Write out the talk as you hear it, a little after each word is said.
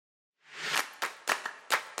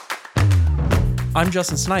I'm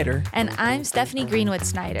Justin Snyder. And I'm Stephanie Greenwood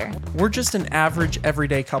Snyder. We're just an average,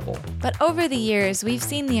 everyday couple. But over the years, we've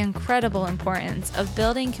seen the incredible importance of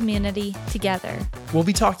building community together. We'll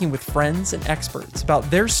be talking with friends and experts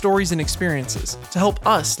about their stories and experiences to help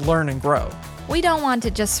us learn and grow. We don't want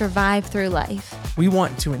to just survive through life. We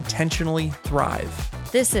want to intentionally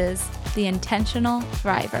thrive. This is The Intentional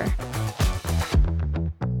Thriver.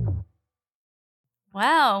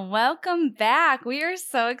 Wow, welcome back. We are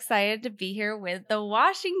so excited to be here with the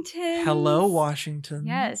Washingtons. Hello, Washington.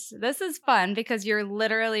 Yes, this is fun because you're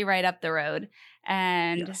literally right up the road.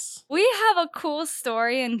 And Yes. we have a cool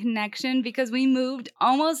story and connection because we moved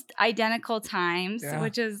almost identical times,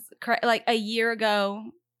 which is like a year ago,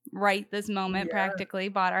 right this moment, practically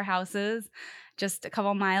bought our houses just a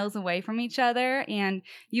couple miles away from each other. And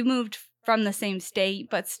you moved from the same state,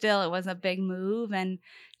 but still it was a big move and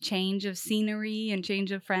change of scenery and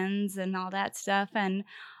change of friends and all that stuff. And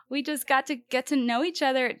we just got to know each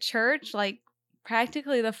other at church, like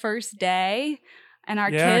practically the first day. And our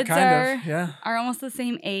kids are almost the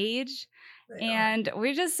same age. And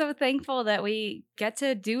we're just so thankful that we get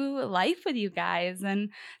to do life with you guys. And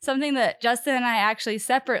something that Justin and I actually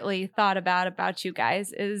separately thought about you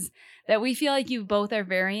guys is that we feel like you both are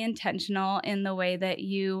very intentional in the way that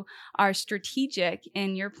you are strategic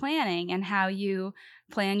in your planning and how you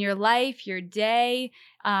plan your life, your day.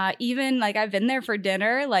 Even like I've been there for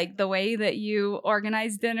dinner, like the way that you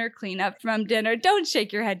organize dinner, clean up from dinner. Don't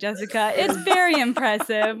shake your head, Jessica. It's very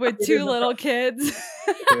impressive with two little kids.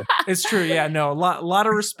 It's true. Yeah, no, a lot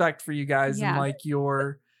of respect for you guys and like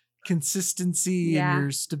your consistency and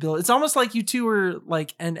your stability. It's almost like you two are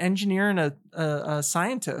like an engineer and a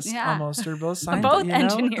scientist almost, or both scientists. Both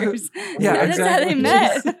engineers. Yeah, that's how they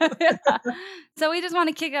met. So we just want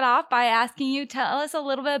to kick it off by asking you, tell us a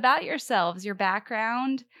little bit about yourselves, your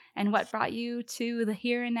background, and what brought you to the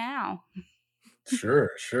here and now.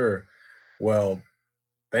 Sure. Well,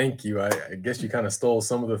 thank you. I guess you kind of stole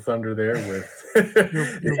some of the thunder there with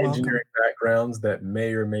the engineering backgrounds that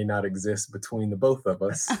may or may not exist between the both of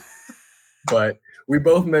us. But we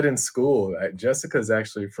both met in school. Jessica's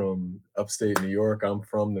actually from upstate New York. I'm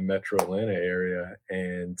from the Metro Atlanta area,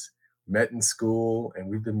 and met in school. And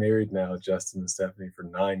we've been married now, Justin and Stephanie, for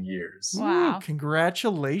 9 years. Wow. Ooh,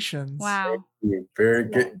 congratulations. Wow. Very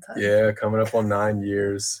good. Yeah, coming up on 9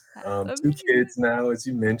 years. 2 kids now, as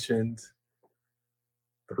you mentioned.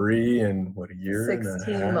 3 and a year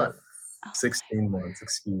 16 and a half? months. 16 months,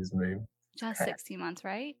 excuse me. Just 16 months,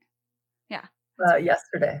 right? Yeah.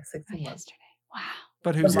 Yesterday, 16 months. Yesterday. Wow.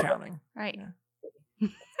 But who's counting? Right.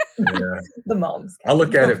 Yeah. The moms. I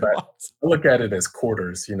look at it as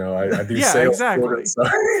quarters, I do sales exactly. quarters. So.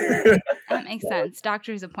 That makes sense.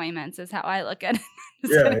 Doctor's appointments is how I look at it.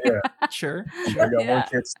 Yeah. Sure. I got one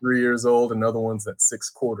kid's 3 years old, another one's at 6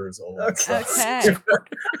 quarters old. Okay.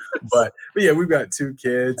 But yeah, we've got 2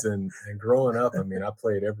 kids, and growing up, I mean, I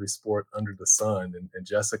played every sport under the sun, and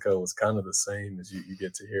Jessica was kind of the same. As you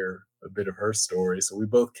get to hear a bit of her story. So we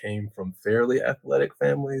both came from fairly athletic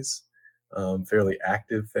families, fairly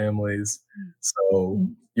active families. So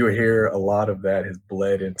you hear a lot of that has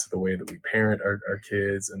bled into the way that we parent our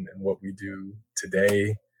kids and what we do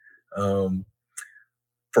today.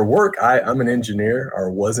 For work, I'm an engineer, or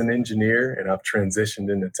was an engineer, and I've transitioned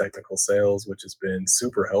into technical sales, which has been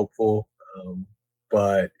super helpful.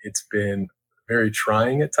 But it's been very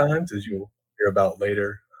trying at times, as you'll hear about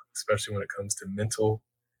later, especially when it comes to mental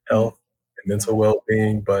health and mental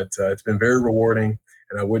well-being. But it's been very rewarding,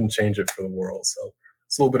 and I wouldn't change it for the world. So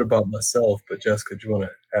it's a little bit about myself. But Jessica, do you want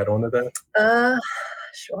to add on to that?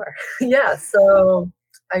 Sure. Yeah. So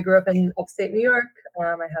I grew up in upstate New York.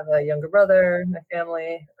 I have a younger brother, my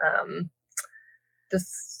family.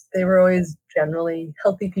 They were always generally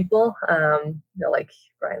healthy people. Like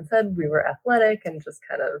Brian said, we were athletic, and just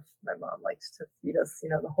kind of, my mom liked to feed us,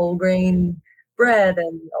 the whole grain bread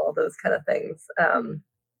and all those kind of things.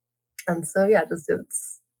 And so,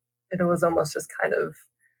 it was almost just kind of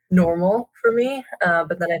normal for me.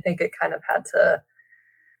 But then I think it kind of had to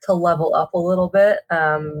level up a little bit,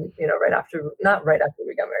 not right after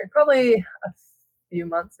we got married, probably a few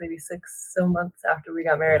months, maybe 6 months after we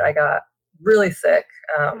got married, I got really sick.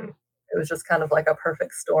 It was just kind of like a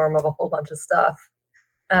perfect storm of a whole bunch of stuff.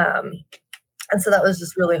 And so that was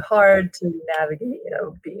just really hard to navigate,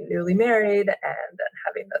 being newly married and then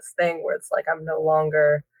having this thing where it's like, I'm no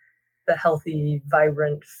longer the healthy,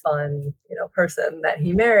 vibrant, fun, person that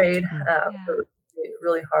he married. So it was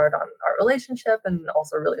really hard on our relationship, and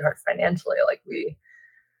also really hard financially. Like we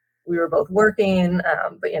were both working,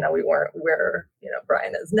 but we weren't where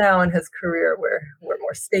Brian is now in his career. We're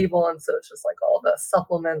more stable, and so it's just like all the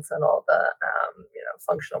supplements and all the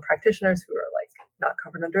functional practitioners who are like not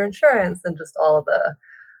covered under insurance, and just all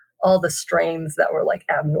the strains that were like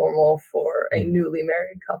abnormal for a newly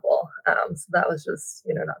married couple. So that was just,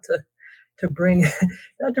 not to bring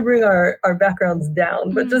not to bring our backgrounds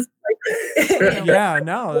down, but just like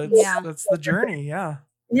that's the journey.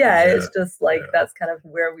 Yeah, it's just like that's kind of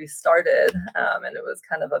where we started, and it was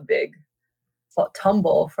kind of a big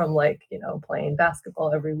tumble from like playing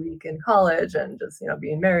basketball every week in college and just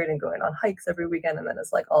being married and going on hikes every weekend, and then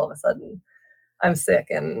it's like all of a sudden I'm sick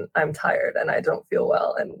and I'm tired and I don't feel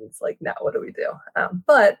well, and it's like, now what do we do?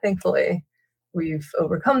 But thankfully we've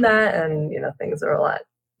overcome that, and things are a lot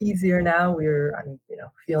easier now. I'm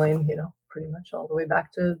feeling pretty much all the way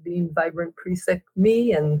back to being vibrant pre-sick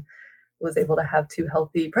me, and was able to have 2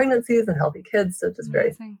 healthy pregnancies and healthy kids. So just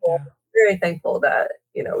very thankful that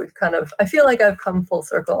we've kind of, I feel like I've come full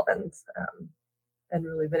circle and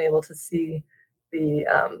really been able to see the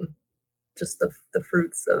just the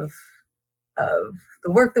fruits of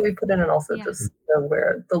the work that we put in, and also just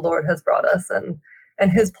where the Lord has brought us and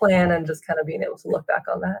his plan, and just kind of being able to look back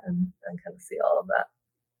on that and kind of see all of that.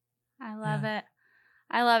 I love it.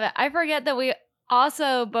 I love it. I forget that we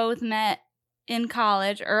also both met in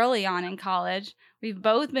college, early on in college. We've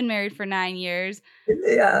both been married for 9 years.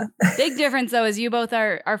 Yeah. Big difference though is you both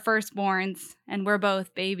are firstborns and we're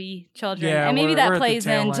both baby children. Yeah, and maybe that we're plays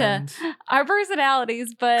into end. our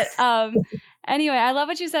personalities. But anyway, I love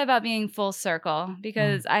what you said about being full circle,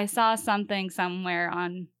 because I saw something somewhere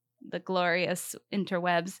on the glorious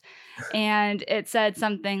interwebs, and it said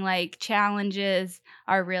something like challenges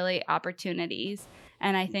are really opportunities.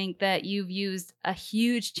 And I think that you've used a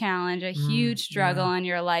huge challenge, a huge struggle in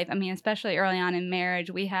your life. I mean, especially early on in marriage.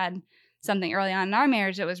 We had something early on in our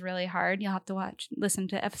marriage that was really hard. You'll have to listen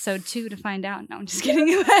to episode 2 to find out. No, I'm just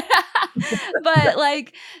kidding. But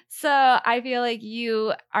like, so I feel like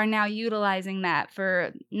you are now utilizing that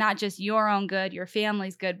for not just your own good, your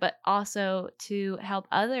family's good, but also to help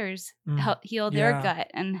others help heal their gut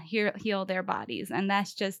and heal their bodies. And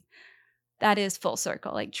that is full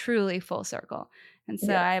circle, like truly full circle. And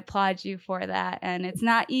so I applaud you for that. And it's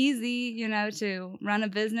not easy, to run a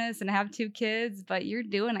business and have 2 kids, but you're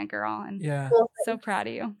doing it, girl. And so proud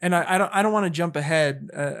of you. And I don't want to jump ahead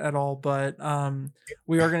at all, but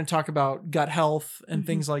we are going to talk about gut health and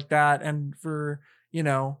things like that. And for,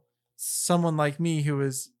 someone like me who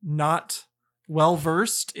is not well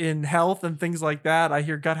versed in health and things like that, I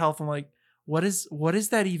hear gut health. I'm like, what does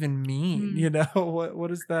that even mean? What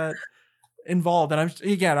does that involve? And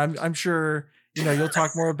I'm sure, you'll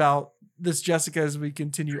talk more about this, Jessica, as we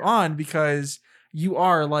continue on, because you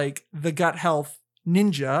are like the gut health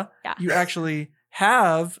ninja. Yeah. You actually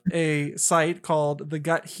have a site called the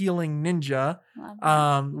Gut Healing Ninja,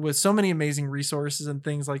 with so many amazing resources and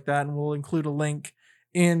things like that. And we'll include a link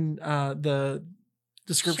in the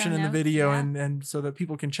description in the video, and so that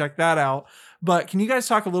people can check that out. But can you guys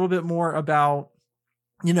talk a little bit more about,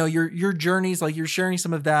 your journeys? Like, you're sharing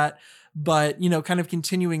some of that, but, kind of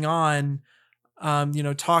continuing on,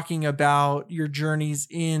 talking about your journeys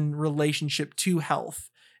in relationship to health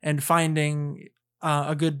and finding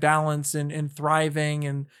a good balance and thriving.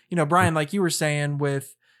 And, Brian, like you were saying,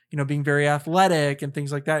 with, being very athletic and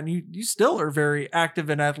things like that. And you still are very active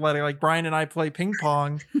and athletic. Like, Brian and I play ping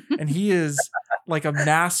pong and he is like a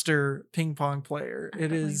master ping pong player.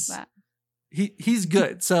 It is, he's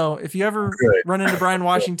good. So if you ever run into Brian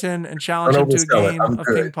Washington and challenge him to a game of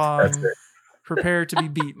ping pong, prepare to be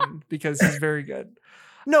beaten, because he's very good.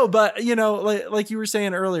 No, but like you were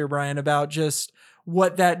saying earlier, Brian, about just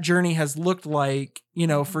what that journey has looked like,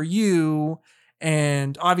 for you.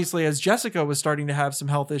 And obviously, as Jessica was starting to have some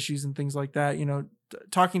health issues and things like that,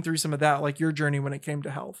 talking through some of that, like your journey when it came to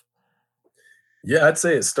health. Yeah, I'd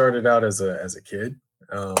say it started out as a kid.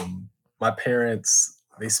 My parents,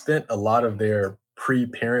 they spent a lot of their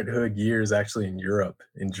pre-parenthood years actually in Europe,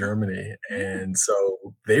 in Germany. And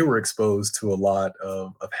so they were exposed to a lot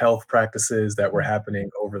of health practices that were happening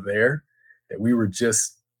over there, that we were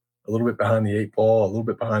just a little bit behind the 8 ball, a little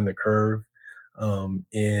bit behind the curve.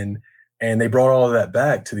 And they brought all of that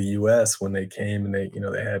back to the US when they came, and they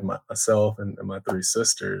had myself and my 3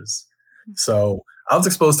 sisters. So I was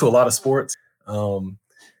exposed to a lot of sports.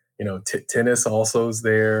 Tennis also is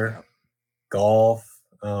there, golf.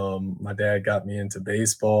 My dad got me into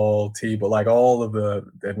baseball, but like all of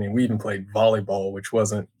we even played volleyball, which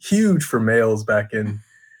wasn't huge for males back in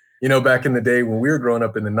the day when we were growing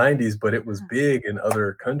up in the 90s, but it was big in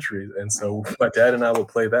other countries. And so my dad and I would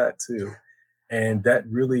play that too. And that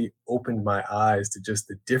really opened my eyes to just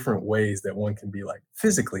the different ways that one can be like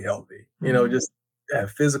physically healthy, just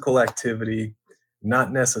have physical activity,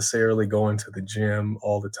 not necessarily going to the gym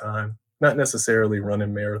all the time, not necessarily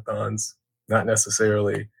running marathons, not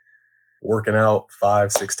necessarily working out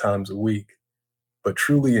 5-6 times a week, but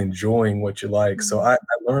truly enjoying what you like. Mm-hmm. So I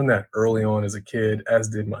learned that early on as a kid, as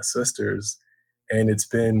did my sisters. And it's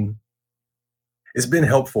been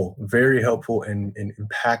helpful, very helpful and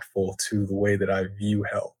impactful to the way that I view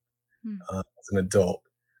health as an adult.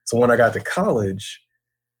 So when I got to college,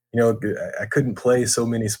 I couldn't play so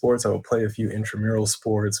many sports. I would play a few intramural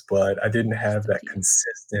sports, but I didn't have that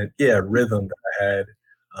consistent, rhythm that I had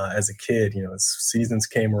as a kid. As seasons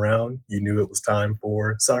came around, you knew it was time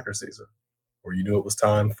for soccer season, or you knew it was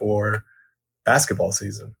time for basketball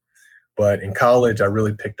season. But in college, I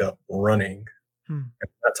really picked up running. I'm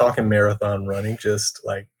not talking marathon running, just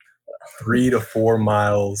like 3 to 4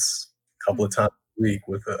 miles a couple of times a week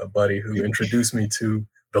with a buddy who introduced me to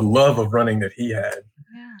the love of running that he had.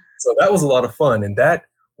 Yeah. So that was a lot of fun. And that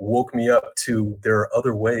woke me up to there are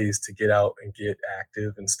other ways to get out and get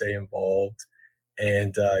active and stay involved.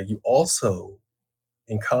 And you also,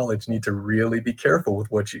 in college, need to really be careful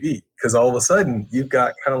with what you eat, because all of a sudden you've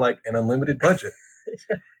got kind of like an unlimited budget.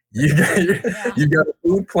 You got a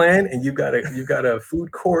food plan, and you've got a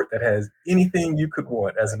food court that has anything you could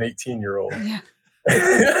want as an 18-year-old.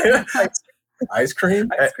 Yeah. Ice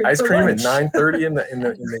cream at 9:30 in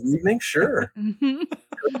the evening, sure.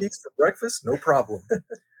 Cookies for breakfast, no problem.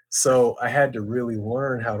 So I had to really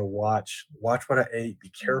learn how to watch what I ate, be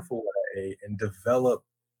careful what I ate, and develop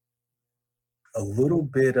a little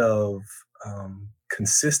bit of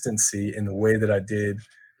consistency in the way that I did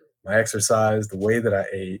my exercise, the way that I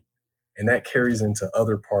ate, and that carries into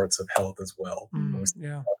other parts of health as well.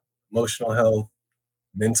 Emotional health,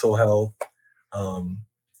 mental health,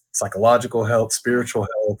 psychological health, spiritual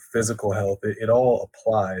health, physical health. It all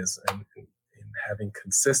applies, and having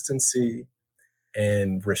consistency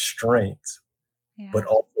and restraint, but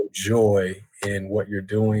also joy in what you're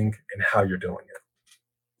doing and how you're doing it.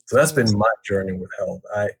 So that's been my journey with health.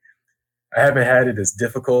 I haven't had it as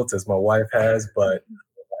difficult as my wife has, but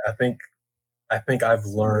I think I've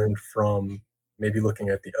learned from maybe looking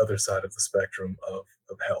at the other side of the spectrum of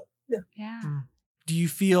health. Yeah. Do you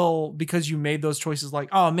feel, because you made those choices, like,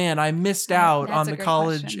 oh man, I missed out on the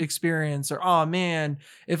college experience, or oh man,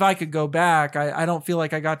 if I could go back, I don't feel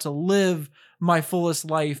like I got to live my fullest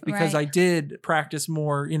life because I did practice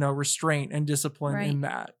more, restraint and discipline in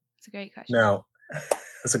that? It's a great question. Now,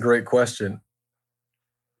 that's a great question.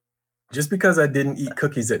 Just because I didn't eat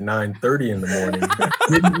cookies at 9:30 in the morning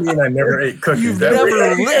didn't mean I never ate cookies. You've never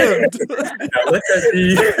lived. Now, let that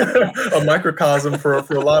be a microcosm for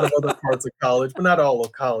a lot of other parts of college, but not all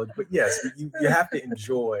of college. But yes, you have to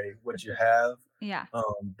enjoy what you have. Yeah.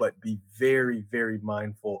 But be very, very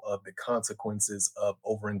mindful of the consequences of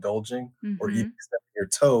overindulging or even stepping your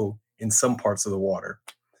toe in some parts of the water.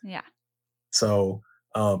 Yeah. So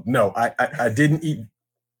no, I didn't eat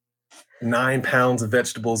 9 pounds of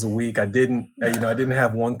vegetables a week. I didn't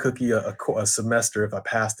have one cookie a semester if I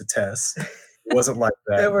passed the test. It wasn't like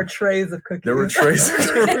that. There were trays of cookies. There were trays.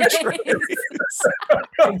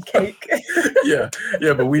 And cake. Yeah,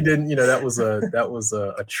 but we didn't. That was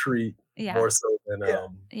a treat more so than a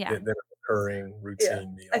recurring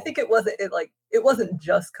routine meal. I think it wasn't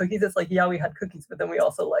just cookies. It's like, we had cookies, but then we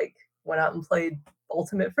also went out and played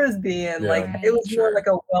ultimate frisbee, and it was more like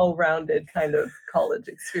a well-rounded kind of college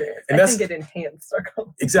experience. And I think it enhanced our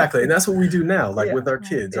college. Exactly, and that's what we do now, with our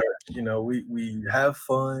kids. We have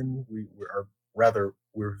fun.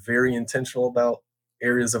 We're very intentional about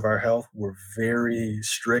areas of our health. We're very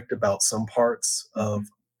strict about some parts of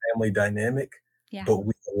family dynamic, but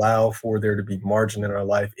we allow for there to be margin in our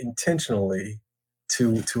life intentionally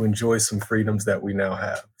to enjoy some freedoms that we now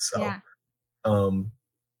have. So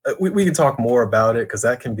we can talk more about it, because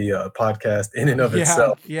that can be a podcast in and of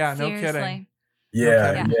itself. Yeah, no kidding.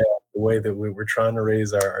 Yeah. The way that we're trying to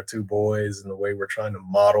raise our 2 boys, and the way we're trying to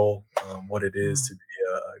model what it is to be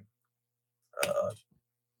a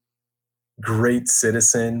great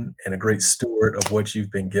citizen and a great steward of what you've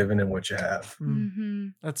been given and what you have.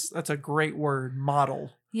 That's a great word, model.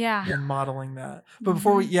 Yeah. And modeling that. But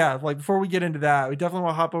before we get into that, we definitely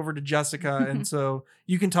want to hop over to Jessica. And so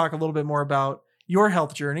you can talk a little bit more about your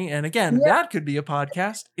health journey. And again, that could be a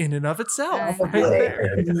podcast in and of itself.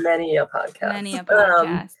 Many a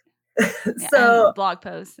podcast. So and blog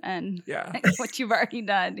posts and what you've already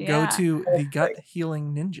done. Go to the Gut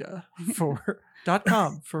Healing Ninja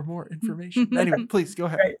 .com for more information. Anyway, please go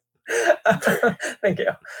ahead. Thank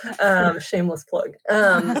you. Shameless plug.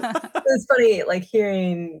 It's funny,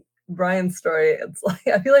 hearing Brian's story. It's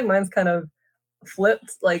I feel like mine's kind of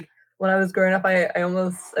flipped. When I was growing up, I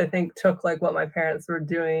think took what my parents were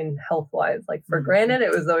doing health-wise for granted. It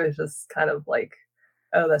was always just kind of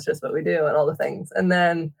oh, that's just what we do and all the things. And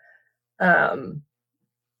then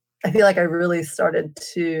I feel like I really started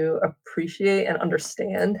to appreciate and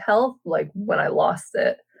understand health, like when I lost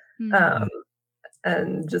it. Mm-hmm.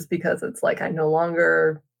 And just because it's like I no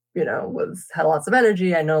longer, had lots of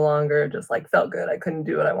energy. I no longer just like felt good. I couldn't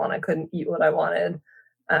do what I wanted. I couldn't eat what I wanted.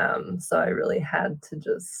 So I really had to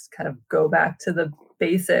just kind of go back to the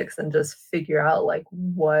basics and just figure out like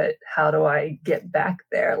how do I get back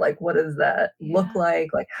there? Like, what does that look like?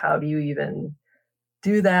 Like, how do you even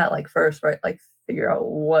do that? Like first, right? Like figure out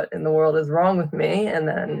what in the world is wrong with me. And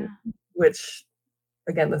then, which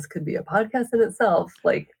again, this could be a podcast in itself,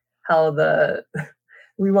 like how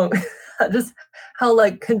how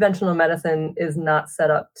like conventional medicine is not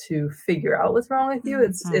set up to figure out what's wrong with you.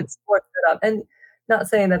 It's more set up, and not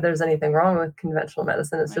saying that there's anything wrong with conventional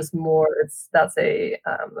medicine. It's just more, that's a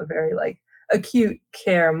very like acute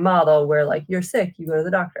care model where like you're sick, you go to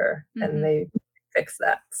the doctor and they fix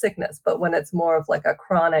that sickness. But when it's more of like a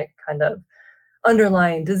chronic kind of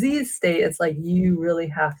underlying disease state, it's like you really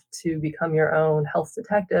have to become your own health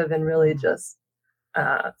detective and really just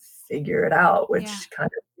figure it out, which kind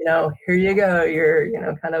of, here you go, you're,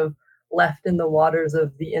 kind of left in the waters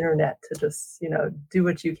of the internet to just, do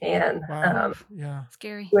what you can. Wow.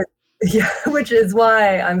 Scary. Which is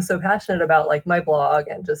why I'm so passionate about like my blog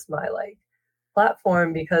and just my like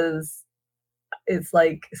platform, because it's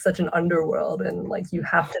like such an underworld, and like you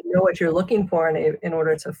have to know what you're looking for in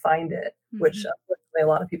order to find it, which unfortunately a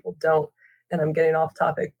lot of people don't. And I'm getting off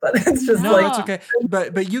topic, but it's just it's okay.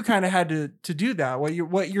 But you kind of had to do that.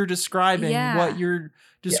 What you're describing,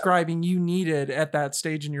 you needed at that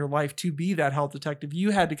stage in your life to be that health detective. You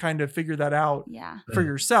had to kind of figure that out for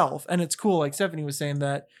yourself. And it's cool, like Stephanie was saying,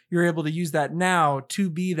 that you're able to use that now to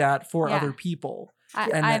be that for other people.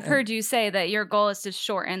 I've heard you say that your goal is to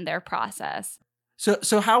shorten their process.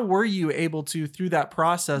 So how were you able to, through that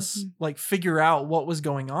process, like figure out what was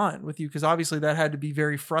going on with you? Because obviously that had to be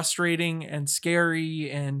very frustrating and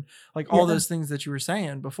scary and like all those things that you were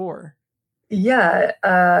saying before. Yeah,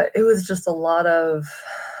 it was just a lot of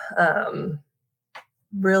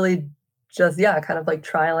really just, kind of like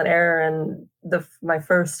trial and error. And my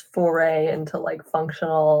first foray into like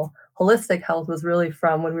functional holistic health was really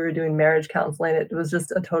from when we were doing marriage counseling. It was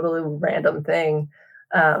just a totally random thing.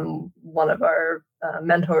 One of our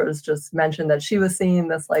mentors just mentioned that she was seeing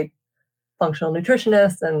this like functional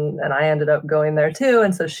nutritionist, and I ended up going there too.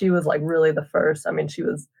 And so she was like really the first. I mean, she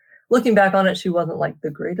was, looking back on it, she wasn't like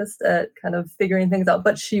the greatest at kind of figuring things out,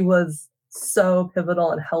 but she was so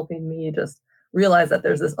pivotal in helping me just realize that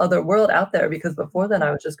there's this other world out there. Because before then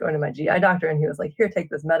I was just going to my GI doctor and he was like, here,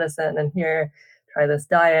 take this medicine, and here, try this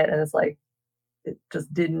diet. And it's like, it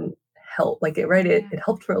just didn't help. Like it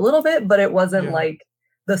helped for a little bit, but it wasn't like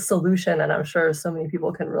the solution. And I'm sure so many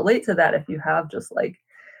people can relate to that if you have just like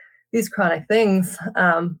these chronic things.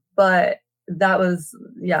 But that was,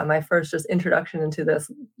 my first just introduction into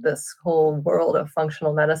this whole world of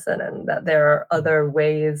functional medicine, and that there are other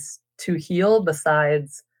ways to heal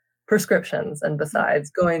besides prescriptions and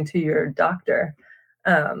besides going to your doctor.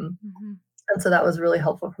 And so that was really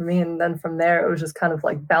helpful for me. And then from there, it was just kind of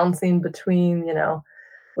like bouncing between,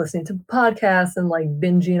 listening to podcasts and like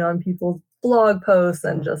binging on people's blog posts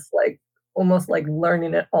and just like almost like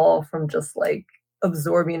learning it all from just like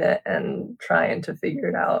absorbing it and trying to figure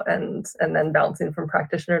it out, and then bouncing from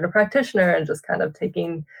practitioner to practitioner and just kind of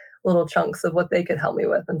taking little chunks of what they could help me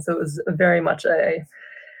with. And so it was very much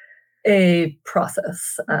a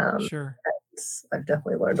process. Sure. I've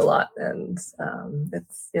definitely learned a lot, and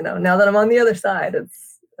it's, now that I'm on the other side,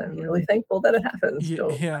 I'm really thankful that it happens.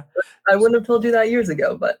 I wouldn't have told you that years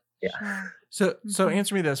ago, but Sure. So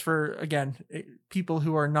answer me this, for, again, people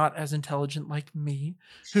who are not as intelligent like me,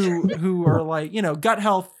 who are like, gut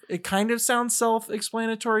health, it kind of sounds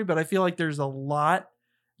self-explanatory, but I feel like there's a lot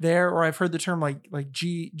there. Or I've heard the term like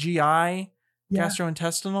GI,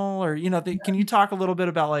 gastrointestinal, or, can you talk a little bit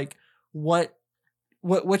about like what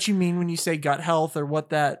you mean when you say gut health, or what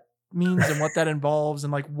that means and what that involves,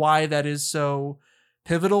 and like why that is so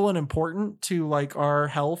pivotal and important to like our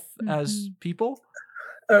health as people?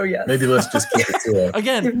 Oh yeah. Maybe let's just keep it to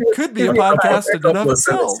again, could be a podcast in and of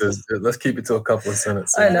itself. Let's keep it to a couple of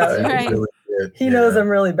sentences. I know. Right. Really he knows I'm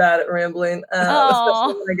really bad at rambling.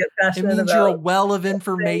 Especially when I get passionate about. It means about you're a well of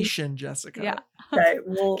information, Jessica. Yeah. Okay,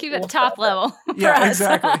 keep it top level. Yeah,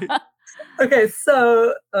 exactly. Okay,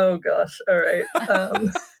 so oh gosh, all right.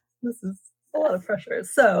 This is a lot of pressure.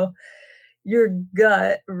 So your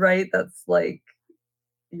gut, right? That's like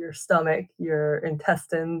your stomach, your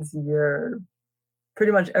intestines, your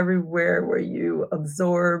pretty much everywhere where you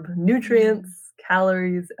absorb nutrients,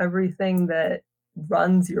 calories, everything that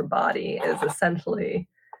runs your body is essentially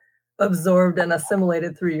absorbed and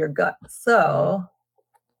assimilated through your gut. So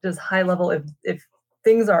just high level, if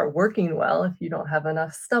things aren't working well, if you don't have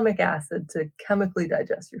enough stomach acid to chemically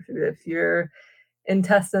digest your food, if your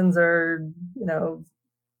intestines are,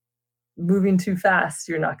 moving too fast,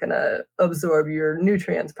 you're not going to absorb your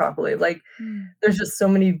nutrients properly. Like there's just so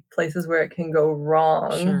many places where it can go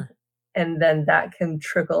wrong. Sure. And then that can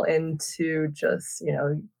trickle into just,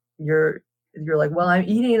 you're like, well, I'm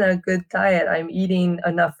eating a good diet. I'm eating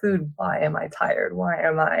enough food. Why am I tired? Why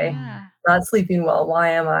am I not sleeping well? Why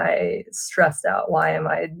am I stressed out? Why am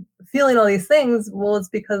I feeling all these things? Well, it's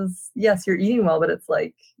because, yes, you're eating well, but it's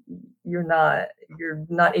like you're not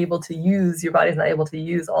able to use, your body's not able to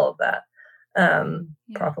use all of that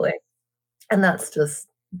properly. And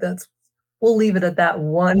we'll leave it at that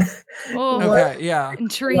one. Okay, yeah.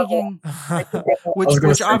 Intriguing.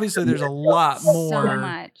 which obviously there's a lot more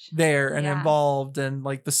much there and involved, and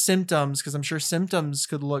like the symptoms, because I'm sure symptoms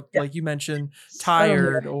could look like you mentioned,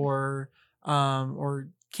 tired or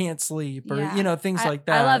can't sleep or things like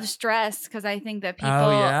that. I love stress because I think that people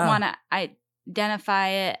want to identify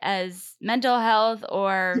it as mental health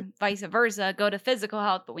or vice versa, go to physical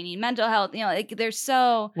health, but we need mental health. They're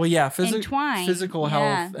so entwined. Physical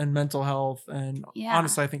health and mental health, and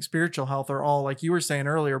honestly, I think spiritual health are all, like you were saying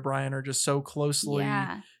earlier, Brian, are just so closely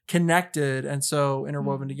connected and so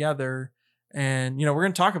interwoven together. And we're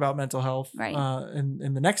going to talk about mental health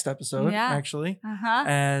in the next episode, actually,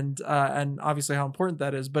 and obviously how important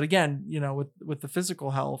that is. But again, with the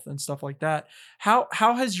physical health and stuff like that, how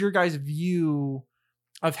has your guys' view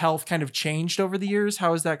of health kind of changed over the years?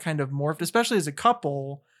 How has that kind of morphed, especially as a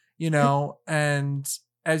couple? And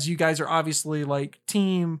as you guys are obviously like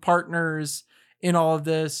team partners in all of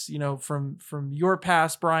this, from your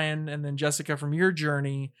past, Brian, and then Jessica, from your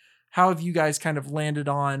journey, how have you guys kind of landed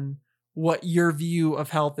on what your view of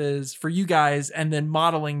health is for you guys, and then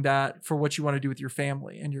modeling that for what you want to do with your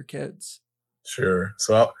family and your kids? Sure.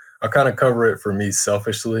 So I'll kind of cover it for me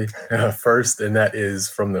selfishly first, and that is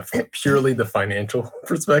from purely the financial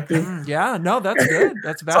perspective. That's good.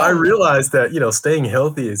 That's valid. So I realized that, staying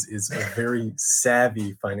healthy is a very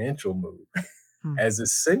savvy financial move, as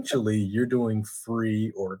essentially you're doing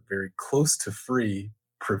free or very close to free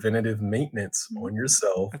preventative maintenance on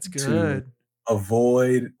yourself. That's good. To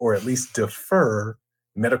avoid or at least defer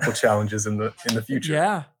medical challenges in the future.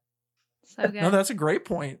 Yeah. So good. No, that's a great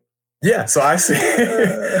point. Yeah. So I see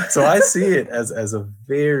it as a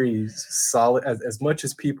very solid, as much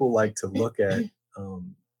as people like to look at,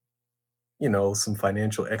 some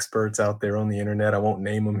financial experts out there on the internet. I won't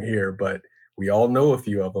name them here, but we all know a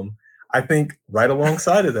few of them. I think right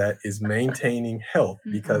alongside of that is maintaining health,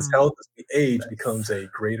 because health as we age becomes a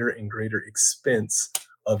greater and greater expense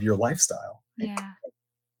of your lifestyle. Yeah.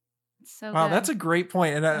 So wow, good. that's a great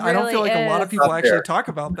point. And I don't feel like a lot of people actually talk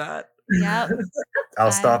about that. Yeah.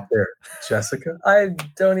 I'll stop there. Jessica? I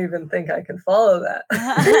don't even think I can follow that.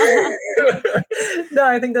 No,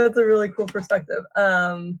 I think that's a really cool perspective.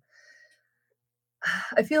 I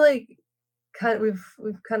feel like we've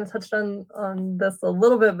kind of touched on this a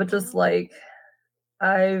little bit, but just like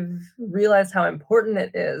I've realized how important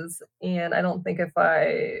it is. And I don't think if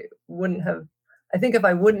I wouldn't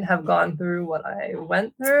have gone through what I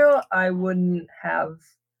went through, I wouldn't have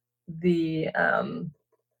the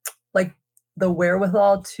the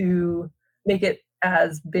wherewithal to make it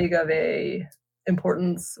as big of a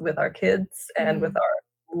importance with our kids and with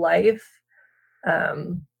our life.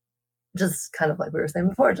 Just kind of like we were saying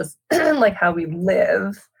before, just like how we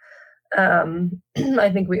live. I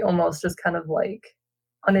think we almost just kind of like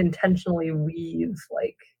unintentionally weave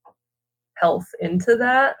like health into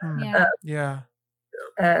that.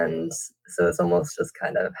 And so it's almost just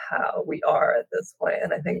kind of how we are at this point.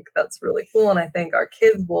 And I think that's really cool. And I think our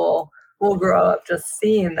kids will grow up just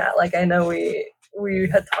seeing that. Like I know we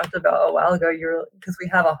had talked about a while ago, because we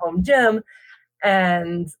have a home gym,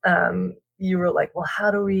 and you were like, well,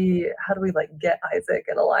 how do we like get Isaac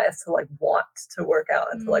and Elias to like want to work out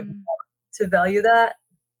and to like want to value that?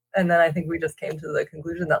 And then I think we just came to the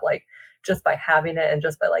conclusion that like just by having it and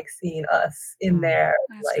just by like seeing us in there,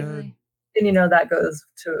 like good. And that goes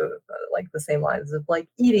to like the same lines of like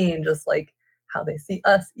eating, just like how they see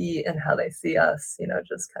us eat and how they see us,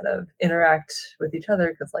 just kind of interact with each other.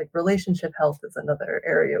 Because like relationship health is another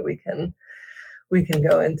area we can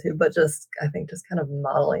go into, but just I think just kind of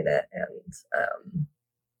modeling it and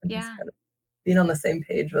just kind of being on the same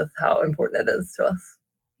page with how important it is to us.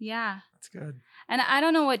 Yeah, that's good. And I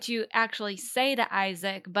don't know what you actually say to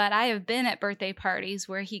Isaac, but I have been at birthday parties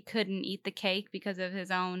where he couldn't eat the cake because of his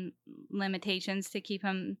own limitations to keep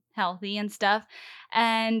him healthy and stuff.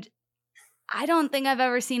 And I don't think I've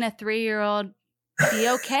ever seen a 3-year-old be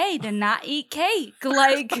okay to not eat cake.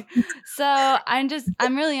 Like, so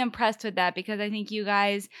I'm really impressed with that, because I think you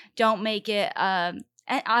guys don't make it,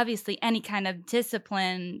 obviously any kind of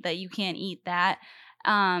discipline that you can't eat that.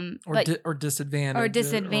 Or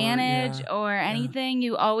disadvantage or anything.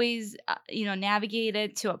 You always, navigate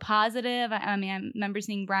it to a positive. I mean, I remember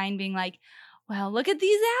seeing Brian being like, well, look at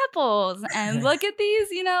these apples and look at these,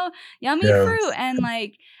 yummy fruit. And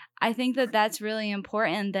like, I think that that's really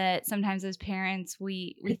important, that sometimes as parents,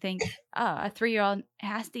 we think, oh, a 3-year-old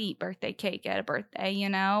has to eat birthday cake at a birthday,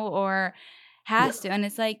 or has to. And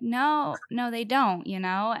it's like, no, they don't,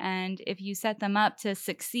 and if you set them up to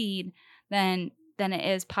succeed, then it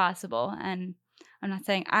is possible. And I'm not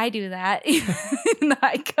saying I do that, even though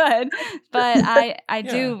I could, but I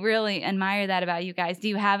do really admire that about you guys. Do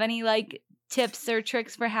you have any like tips or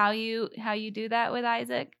tricks for how you do that with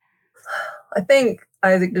Isaac? I think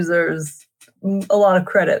Isaac deserves a lot of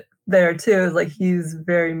credit there too. Like, he's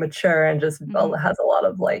very mature and just has a lot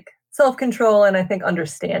of like self-control, and I think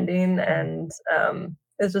understanding, and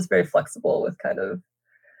is just very flexible with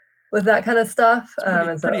that kind of stuff.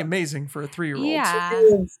 It's pretty amazing for a 3-year-old. Yeah.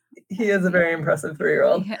 He is a very impressive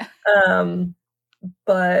 3-year-old. Yeah.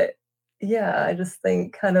 But yeah, I just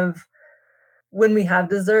think kind of when we have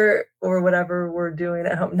dessert or whatever we're doing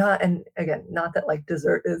at home, not that like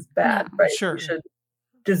dessert is bad, right? Sure.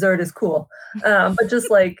 Dessert is cool. But just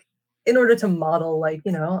like, in order to model like,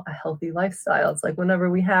 a healthy lifestyle, it's like whenever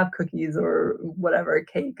we have cookies or whatever,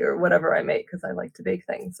 cake or whatever I make, because I like to bake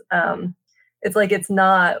things. It's like,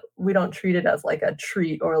 we don't treat it as like a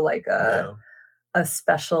treat or like a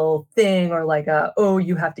special thing, or like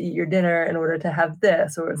you have to eat your dinner in order to have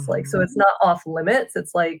this, or it's like, so it's not off limits.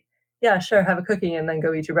 It's like, yeah, sure, have a cookie and then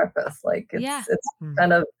go eat your breakfast. Like, it's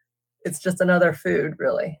kind of, it's just another food,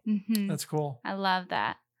 really. Mm-hmm. That's cool. I love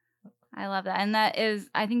that. And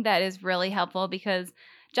I think that is really helpful, because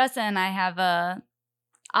Justin and I have a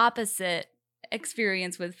opposite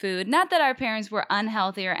experience with food. Not that our parents were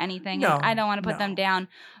unhealthy or anything. No, and I don't want to put them down,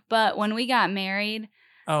 but when we got married,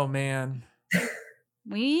 oh man,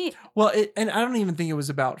 and I don't even think it was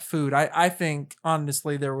about food. I think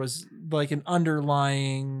honestly there was like an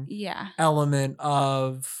underlying element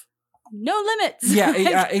of no limits.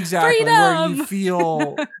 Yeah, exactly.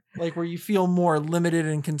 Freedom. Where you feel more limited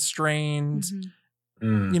and constrained.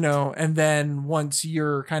 And then once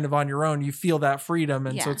you're kind of on your own, you feel that freedom.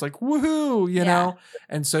 And so it's like, woohoo, know?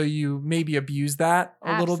 And so you maybe abuse that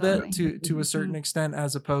a little bit to a certain extent,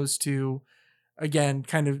 as opposed to, again,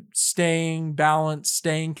 kind of staying balanced,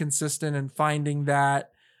 staying consistent, and finding that,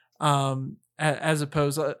 as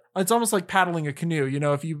opposed, it's almost like paddling a canoe.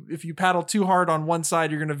 If you paddle too hard on one side,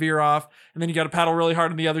 you're going to veer off, and then you got to paddle really hard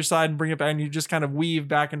on the other side and bring it back, and you just kind of weave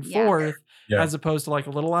back and forth, as opposed to like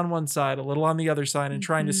a little on one side, a little on the other side, and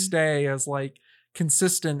trying to stay as like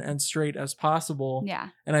consistent and straight as possible. Yeah.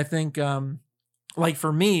 And I think, like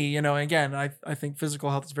for me, again, I think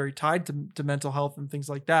physical health is very tied to mental health and things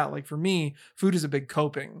like that. Like for me, food is a big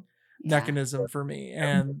coping mechanism for me.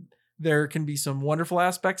 And there can be some wonderful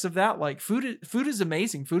aspects of that. Like food is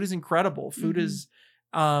amazing. Food is incredible. Food is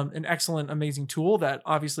an excellent, amazing tool that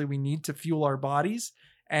obviously we need to fuel our bodies,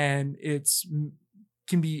 and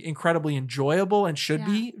can be incredibly enjoyable and should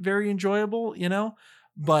be very enjoyable,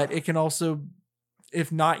 but it can also,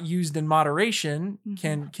 if not used in moderation,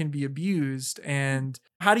 can be abused. And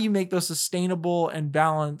how do you make those sustainable and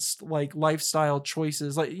balanced like lifestyle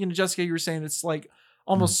choices? Like, Jessica, you were saying it's like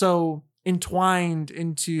almost so entwined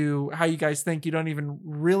into how you guys think you don't even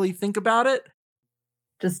really think about it.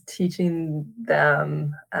 Just teaching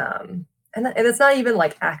them, and it's not even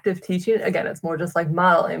like active teaching. Again, it's more just like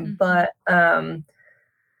modeling, but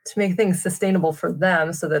to make things sustainable for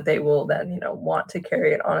them so that they will then, want to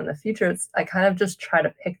carry it on in the future. I kind of just try to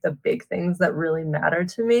pick the big things that really matter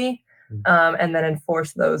to me, and then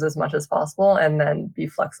enforce those as much as possible, and then be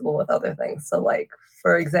flexible with other things. So like,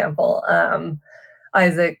 for example,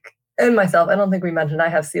 Isaac and myself, I don't think we mentioned I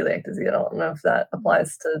have celiac disease. I don't know if that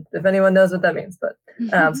applies to, if anyone knows what that means, but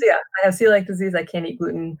so yeah, I have celiac disease. I can't eat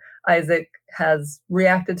gluten. Isaac has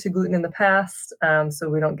reacted to gluten in the past, so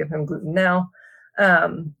we don't give him gluten now.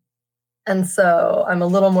 And so I'm a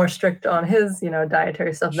little more strict on his,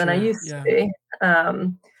 dietary stuff than I used to be.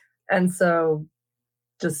 And so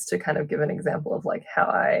just to kind of give an example of like how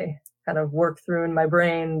I kind of work through in my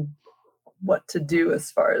brain what to do as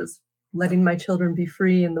far as letting my children be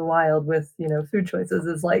free in the wild with, food choices,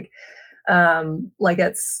 is like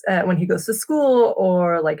when he goes to school,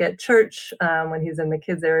 or like at church, when he's in the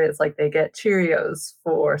kids area, it's like they get Cheerios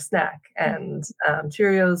for snack, and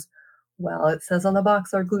Cheerios, well, it says on the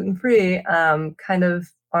box are gluten-free, kind of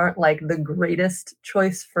aren't like the greatest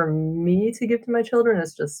choice for me to give to my children.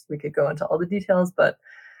 It's just, we could go into all the details, but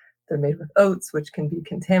they're made with oats, which can be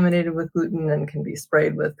contaminated with gluten and can be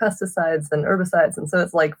sprayed with pesticides and herbicides. And so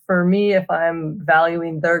it's like, for me, if I'm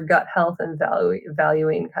valuing their gut health and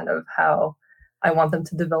valuing kind of how I want them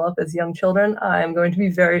to develop as young children, I'm going to be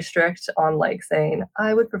very strict on like saying,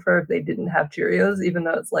 I would prefer if they didn't have Cheerios, even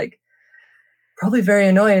though it's like probably very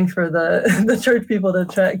annoying for the church people to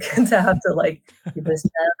to have to like, this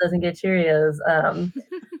child doesn't get Cheerios.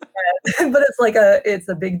 But it's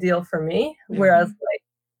a big deal for me. Whereas like,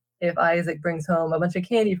 if Isaac brings home a bunch of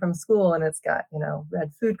candy from school and it's got,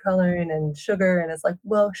 red food coloring and sugar, and it's like,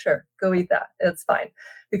 well, sure, go eat that. It's fine.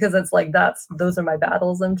 Because it's like, those are my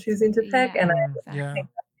battles I'm choosing to pick. And I think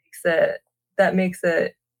that makes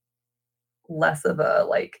it less of a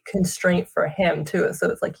like constraint for him too.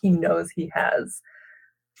 So it's like, he knows he has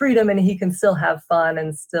freedom and he can still have fun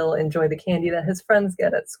and still enjoy the candy that his friends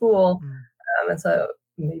get at school. And so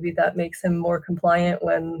maybe that makes him more compliant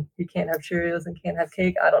when he can't have Cheerios and can't have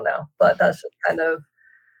cake. I don't know, but that's just kind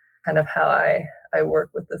of how I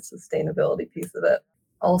work with the sustainability piece of it.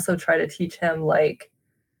 Also try to teach him like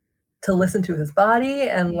to listen to his body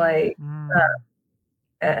and like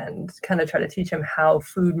and kind of try to teach him how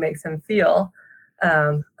food makes him feel.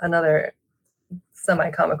 Another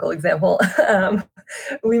semi-comical example,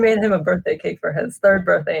 we made him a birthday cake for his 3rd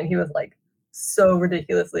birthday, and he was like so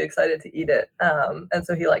ridiculously excited to eat it. And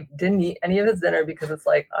so he like didn't eat any of his dinner because it's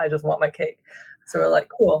like, I just want my cake. So we're like,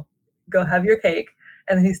 cool, go have your cake.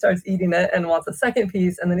 And then he starts eating it and wants a second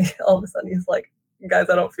piece. And then all of a sudden he's like, guys,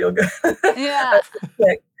 I don't feel good. Yeah.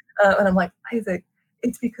 And I'm like, Isaac,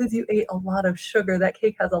 it's because you ate a lot of sugar. That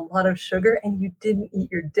cake has a lot of sugar and you didn't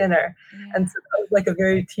eat your dinner. Yeah. And so that was like a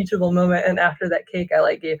very teachable moment. And after that cake, I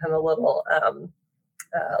like gave him a little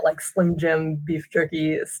like Slim Jim beef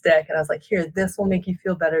jerky stick. And I was like, here, this will make you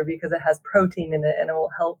feel better because it has protein in it and it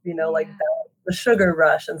will help, like the sugar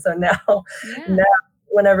rush. And so now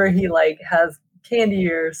whenever he like has candy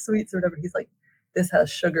or sweets or whatever, he's like, this has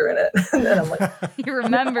sugar in it. And I'm like, he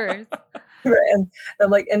remembers. Right. And I'm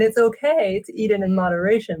like, and it's okay to eat it in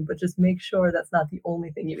moderation, but just make sure that's not the only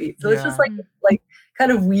thing you eat. So it's just like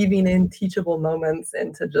kind of weaving in teachable moments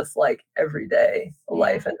into just like everyday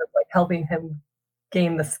life and just like helping him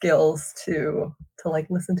gain the skills to like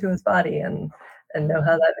listen to his body and know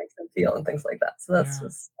how that makes him feel and things like that. So that's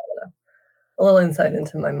just a little insight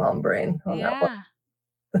into my mom brain on that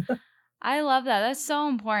one. I love that. That's so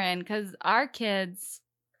important because our kids,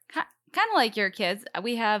 kind of like your kids,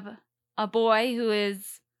 we have a boy who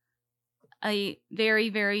is a very,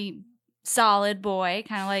 very solid boy,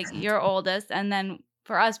 kind of like your oldest. And then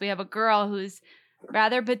for us, we have a girl who's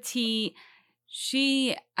rather petite.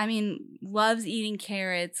 She, loves eating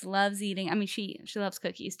carrots, she loves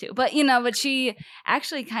cookies too. But, but she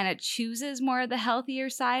actually kind of chooses more of the healthier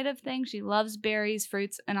side of things. She loves berries,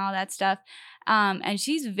 fruits, and all that stuff. And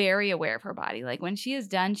she's very aware of her body. Like when she is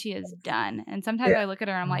done, she is done. And sometimes I look at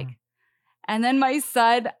her and I'm like, and then my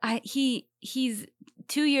son, he's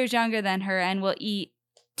 2 years younger than her and will eat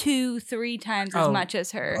 2-3 times as much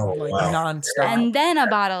as her. Nonstop. And then a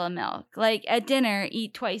bottle of milk. Like at dinner,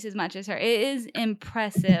 eat twice as much as her. It is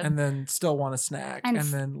impressive. And then still want a snack. And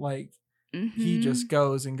then like he just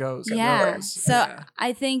goes and goes and goes. So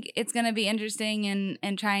I think it's going to be interesting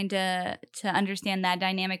in trying to understand that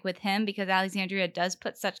dynamic with him because Alexandria does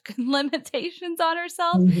put such good limitations on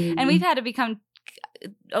herself. And we've had to become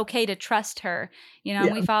okay to trust her,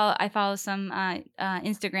 I follow some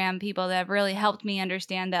Instagram people that have really helped me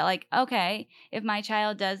understand that, like, okay, if my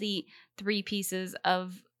child does eat 3 pieces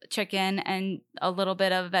of chicken and a little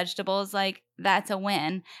bit of vegetables, like that's a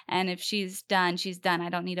win. And if she's done, she's done. I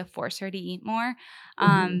don't need to force her to eat more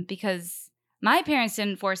because my parents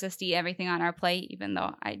didn't force us to eat everything on our plate, even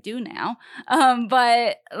though I do now.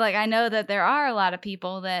 But like, I know that there are a lot of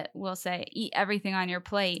people that will say, eat everything on your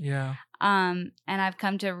plate. Yeah. And I've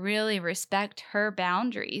come to really respect her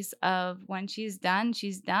boundaries of when she's done,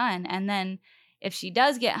 she's done. And then if she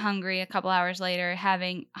does get hungry a couple hours later,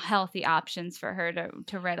 having healthy options for her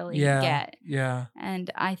to readily get. Yeah.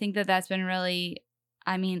 And I think that that's been really,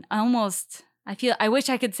 almost, I wish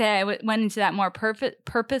I could say I went into that more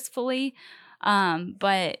purposefully.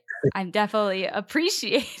 But I definitely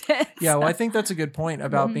appreciate it. Yeah, well, I think that's a good point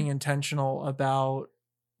about being intentional about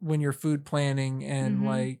when you're food planning and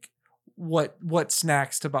like what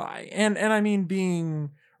snacks to buy. And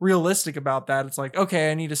being realistic about that. It's like,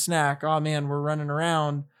 okay, I need a snack. Oh man, we're running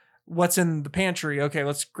around. what's in the pantry. Okay,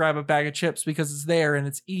 let's grab a bag of chips because it's there and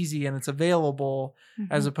it's easy and it's available,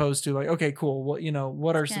 as opposed to like, okay, cool. Well,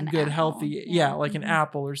 what are some good healthy, like an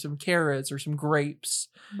apple or some carrots or some grapes,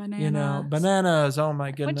 bananas. Oh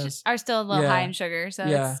my goodness. Which are still a little high in sugar. So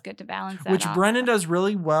it's good to balance that. Which off. Brennan does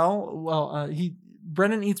really well. Well,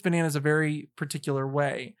 Brennan eats bananas a very particular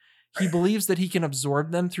way. He believes that he can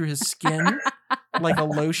absorb them through his skin like a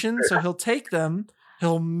lotion. So he'll take them,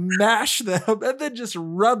 he'll mash them, and then just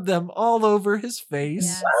rub them all over his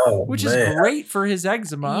face, which is great for his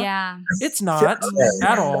eczema. Yeah. It's not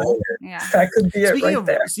at all. Yeah. That could be it right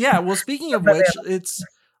there. Yeah. Well, speaking of which, it's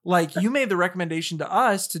like you made the recommendation to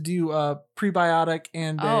us to do a prebiotic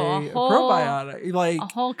and a probiotic, like a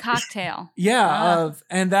whole cocktail. Yeah.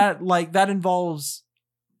 And that involves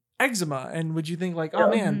eczema. And would you think like, oh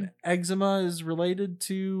man, eczema is related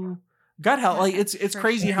to gut health? Like it's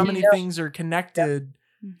crazy how many things are connected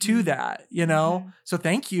to that, So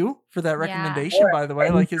thank you for that recommendation, by the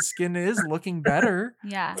way. Like his skin is looking better.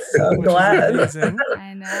 Yeah. I'm glad.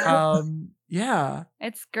 I know. Yeah.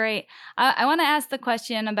 It's great. I want to ask the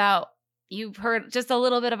question about, you've heard just a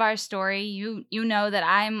little bit of our story. You know that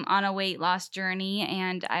I'm on a weight loss journey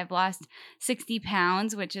and I've lost 60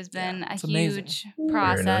 pounds, which has been a huge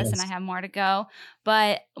process, and I have more to go.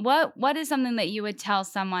 But what is something that you would tell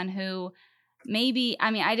someone who maybe,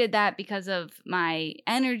 I did that because of my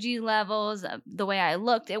energy levels, the way I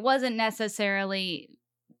looked. It wasn't necessarily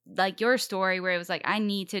like your story where it was like, I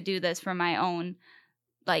need to do this for my own,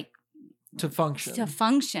 like, to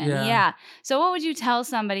function. Yeah. So what would you tell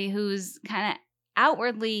somebody who's kind of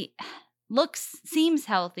outwardly seems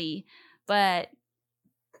healthy, but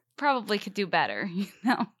probably could do better,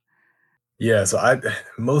 Yeah. So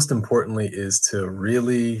most importantly is to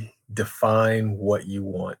really define what you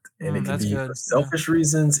want. And it could be for selfish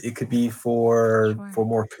reasons. It could be for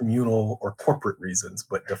more communal or corporate reasons,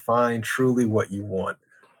 but define truly what you want.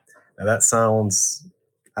 Now that sounds,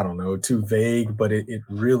 I don't know, too vague, but it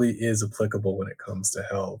really is applicable when it comes to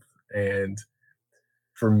health. And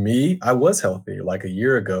for me, I was healthy like a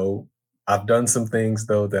year ago. I've done some things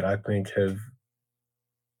though that I think have,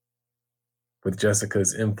 with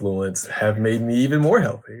Jessica's influence, have made me even more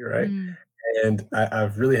healthy, right? And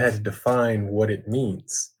I've really had to define what it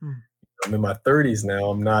means. I'm in my 30s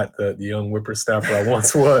now. I'm not the young whippersnapper I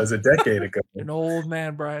once was a decade ago. An old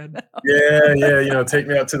man, Brian. Yeah. Take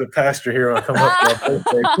me out to the pasture here when I come up for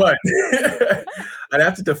my birthday. But I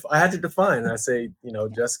had to define. And I say,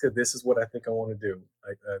 Jessica, this is what I think I want to do.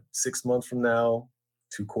 Like 6 months from now,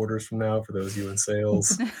 2 quarters from now, for those of you in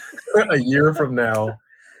sales, a year from now,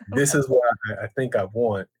 this is what I think I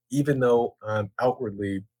want, even though I'm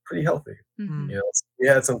outwardly pretty healthy. We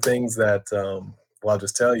had some things that, I'll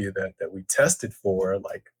just tell you that we tested for,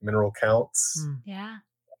 like mineral counts. Yeah.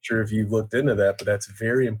 Not sure if you've looked into that, but that's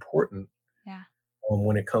very important. Yeah.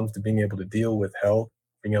 When it comes to being able to deal with health,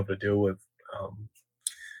 being able to deal with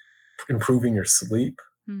improving your sleep,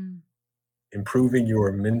 improving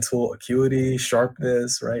your mental acuity,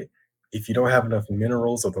 sharpness, right? If you don't have enough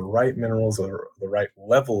minerals or the right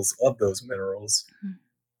levels of those minerals,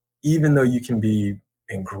 even though you can be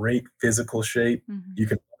in great physical shape, you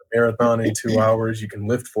can marathon in 2 hours, you can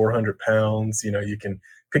lift 400 pounds, you can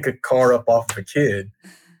pick a car up off of a kid.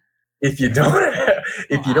 If you don't have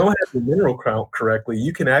the mineral count correctly,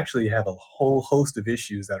 you can actually have a whole host of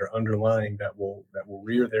issues that are underlying that will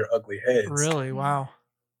rear their ugly heads. Really? Wow.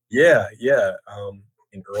 Yeah.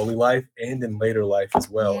 In early life and in later life as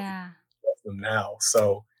well. Yeah. Them now.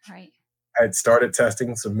 So I had started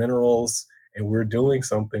testing some minerals, and we're doing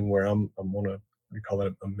something where I'm on we call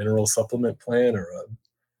it a mineral supplement plan, or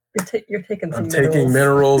you're taking some taking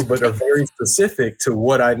minerals, but are very specific to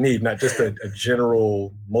what I need, not just a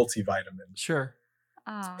general multivitamin. Sure.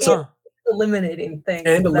 So eliminating things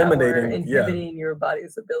and inhibiting your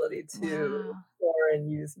body's ability to store and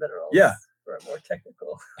use minerals. Yeah. For a more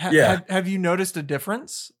technical. Have you noticed a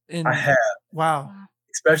difference I have. Wow.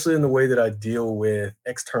 Especially in the way that I deal with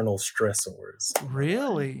external stressors.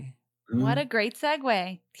 Really? What a great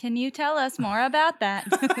segue. Can you tell us more about that?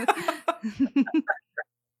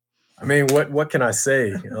 I mean, what can I say?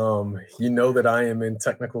 That I am in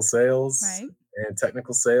technical sales, right? And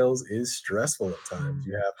technical sales is stressful at times.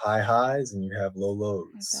 You have high highs and you have low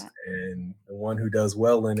lows. And the one who does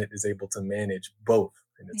well in it is able to manage both.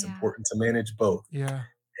 And it's important to manage both. Yeah.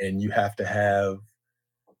 And you have to have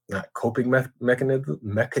not coping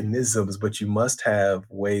mechanisms, but you must have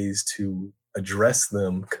ways to address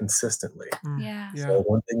them consistently. Yeah. So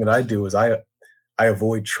one thing that I do is I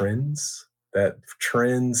avoid trends. That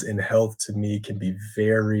trends in health to me can be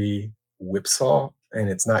very whipsaw, and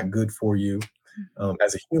it's not good for you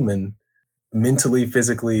as a human. mentally,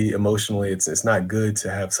 physically, emotionally, it's not good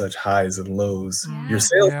to have such highs and lows. Your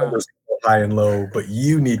sales numbers can go high and low, but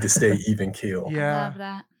you need to stay even keel. I love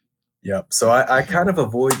that. Yep. So I kind of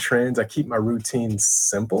avoid trends. I keep my routines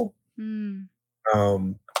simple.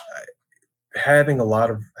 Having a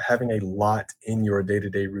lot in your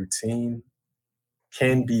day-to-day routine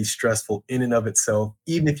can be stressful in and of itself,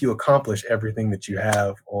 even if you accomplish everything that you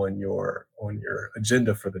have on your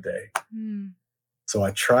agenda for the day. So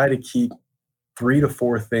I try to keep 3 to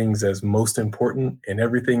 4 things as most important, and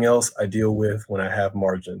everything else I deal with when I have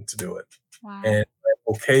margin to do it. And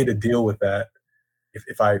I'm okay to deal with that.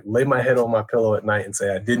 If I lay my head on my pillow at night and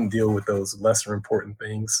say I didn't deal with those lesser important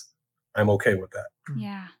things, I'm okay with that.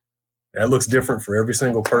 Yeah. That looks different for every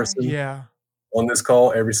single person on this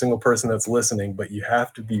call, every single person that's listening, but you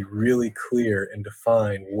have to be really clear and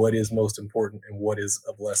define what is most important and what is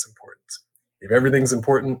of less importance. If everything's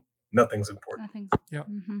important, nothing's important. Yep.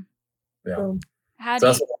 Yeah. How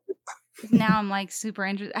do now I'm like super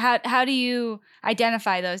interested. How do you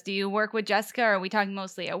identify those? Do you work with Jessica, or are we talking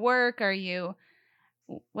mostly at work?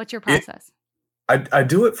 What's your process? I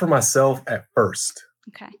do it for myself at first.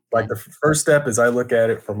 Okay. Like the first step is I look at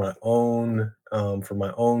it for my own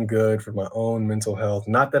good, for my own mental health.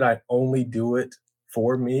 Not that I only do it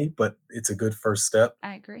for me, but it's a good first step.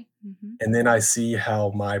 I agree. And then I see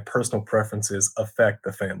how my personal preferences affect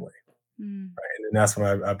the family. Right? And then that's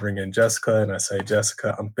when I bring in Jessica and I say,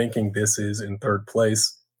 Jessica, I'm thinking this is in third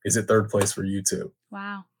place. Is it third place for you too?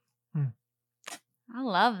 Wow. I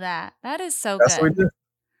love that. That is so That's good. what we do.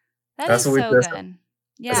 That's so good.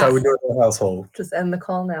 Yeah. That's how we do it in the household. Just end the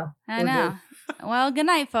call now. I know. Well, good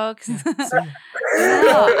night, folks. No,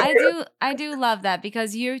 I do love that,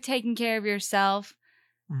 because you taking care of yourself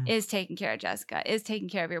is taking care of Jessica, is taking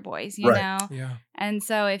care of your boys, you know? Yeah. And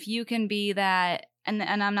so if you can be that, and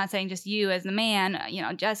I'm not saying just you as the man,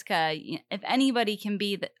 Jessica, if anybody can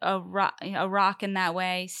be a rock in that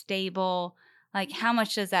way, stable, like how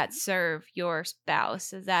much does that serve your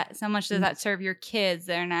spouse? So much does that serve your kids?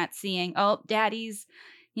 They're not seeing, oh, daddy's,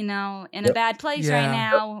 in a bad place right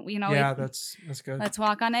now. That's good. Let's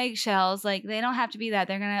walk on eggshells. Like they don't have to be that.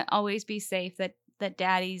 They're going to always be safe, that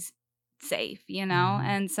daddy's safe,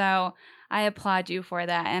 And so I applaud you for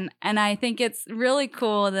that. And I think it's really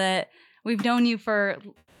cool that we've known you for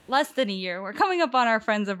less than a year. We're coming up on our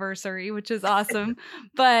friends' anniversary, which is awesome.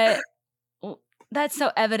 But that's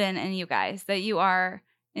so evident in you guys, that you are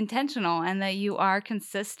intentional and that you are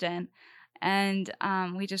consistent. And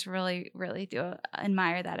we just really, really do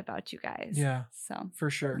admire that about you guys. Yeah, so for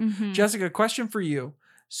sure. Jessica, question for you.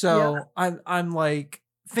 So I'm like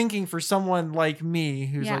thinking for someone like me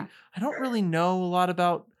who's like, I don't really know a lot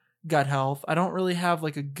about gut health. I don't really have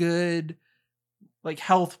like a good like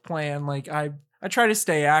health plan. Like I try to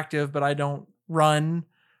stay active, but I don't run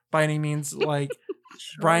by any means. Like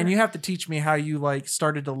Brian, you have to teach me how you like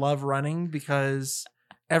started to love running, because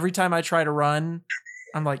every time I try to run,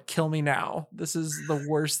 I'm like, kill me now. This is the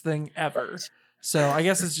worst thing ever. So I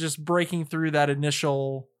guess it's just breaking through that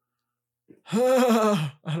initial,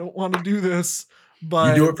 I don't want to do this.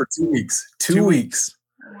 But you do it for 2 weeks. 2 weeks.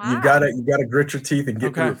 Wow. You gotta grit your teeth and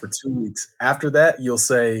get through it for 2 weeks. After that, you'll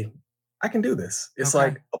say, I can do this. It's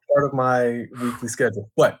like a part of my weekly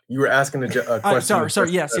schedule. What? You were asking a question.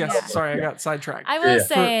 Sorry. Yes. Sorry, I got sidetracked. I will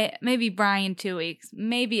say maybe Brian 2 weeks,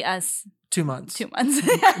 maybe us 2 months. 2 months.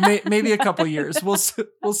 Maybe a couple years. We'll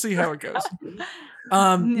see how it goes.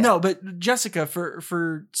 No, but Jessica,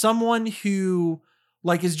 for someone who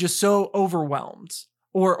like is just so overwhelmed,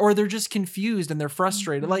 or they're just confused and they're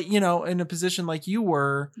frustrated, like, in a position like you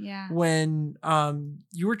were when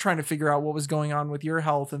you were trying to figure out what was going on with your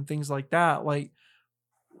health and things like that. Like,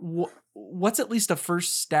 what's at least a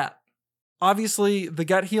first step? Obviously, the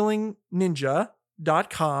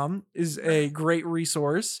guthealingninja.com is a great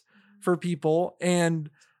resource for people. And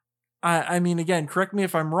I mean, again, correct me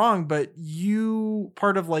if I'm wrong, but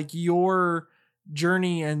part of like your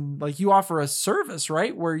journey and like you offer a service,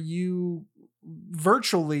 right? Where you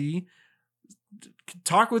virtually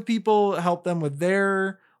talk with people, help them with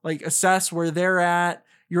their, like assess where they're at.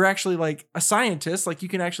 You're actually like a scientist, like you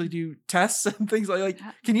can actually do tests and things like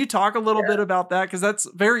can you talk a little bit about that? Cause that's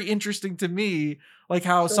very interesting to me, like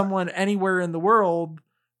how someone anywhere in the world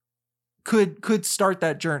could start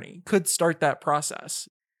that journey, could start that process.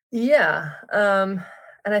 Yeah. And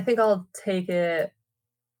I think I'll take it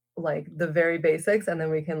like the very basics, and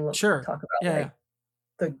then we can talk about like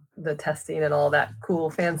the testing and all that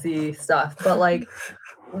cool fancy stuff. But like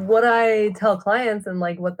what I tell clients and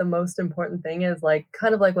like what the most important thing is, like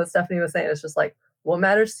kind of like what Stephanie was saying, it's just like what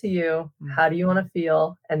matters to you, how do you want to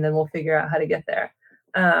feel, and then we'll figure out how to get there.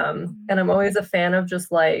 And I'm always a fan of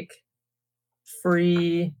just like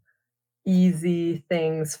free, easy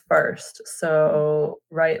things first. So,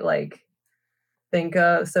 right, like think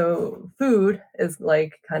of, so food is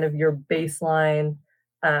like kind of your baseline,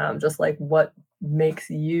 just like what makes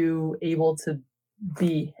you able to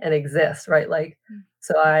be and exist, right? Like,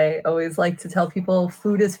 so I always like to tell people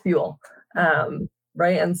food is fuel.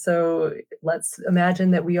 Right. And so let's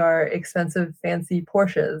imagine that we are expensive, fancy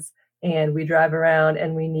Porsches and we drive around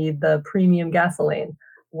and we need the premium gasoline.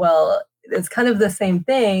 Well, it's kind of the same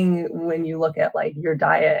thing when you look at like your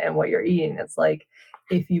diet and what you're eating. It's like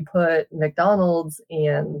if you put McDonald's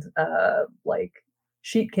and like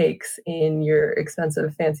sheet cakes in your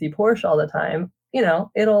expensive, fancy Porsche all the time, you know,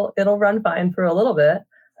 it'll run fine for a little bit.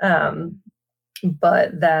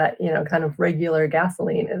 But that, you know, kind of regular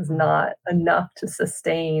gasoline is not enough to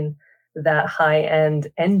sustain that high-end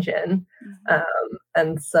engine.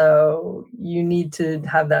 And so you need to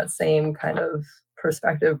have that same kind of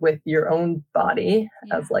perspective with your own body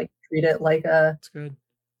as like treat it like a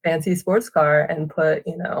fancy sports car and put,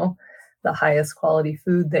 you know, the highest quality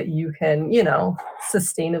food that you can, you know,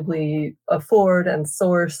 sustainably afford and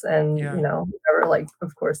source and, you know, whatever, like,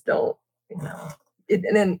 of course, don't, you know,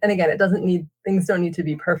 and again, it doesn't need, things don't need to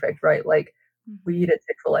be perfect, right? Like we eat at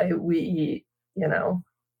Chick-fil-A, we eat, you know,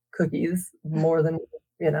 cookies more than,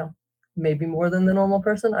 you know, maybe more than the normal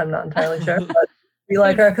person. I'm not entirely sure, but we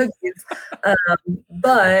like our cookies.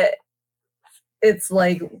 But it's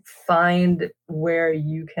like find where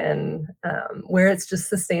you can, where it's just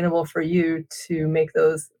sustainable for you to make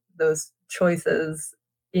those choices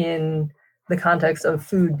in the context of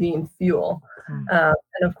food being fuel. And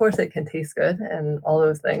of course it can taste good and all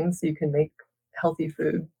those things. You can make healthy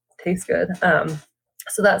food taste good.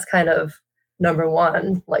 So that's kind of number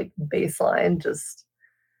one, like baseline, just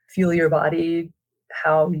fuel your body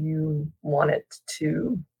how you want it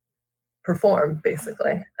to perform,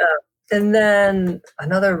 basically. And then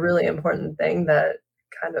another really important thing that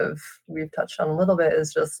kind of we've touched on a little bit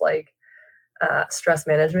is just like stress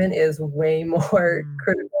management is way more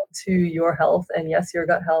critical to your health, and yes, your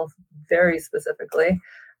gut health very specifically,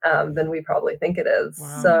 than we probably think it is.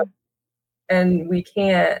 So, and we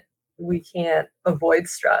can't avoid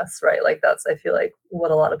stress, right? Like that's, I feel like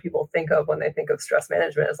what a lot of people think of when they think of stress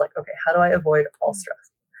management is like, okay, how do I avoid all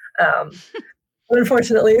stress?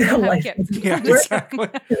 Unfortunately, life exactly.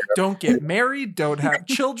 Don't get married, don't have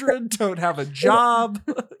children, don't have a job.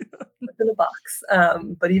 In a box.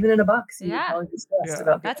 But even in a box, you would probably be stressed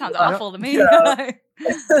about that. Sounds awful to me.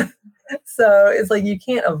 So it's like you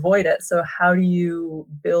can't avoid it. So how do you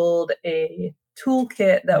build a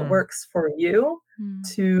toolkit that works for you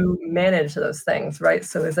to manage those things, right?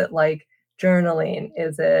 So is it like journaling?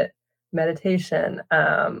 Is it meditation?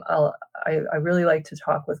 I really like to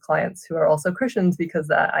talk with clients who are also Christians because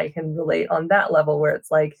that I can relate on that level where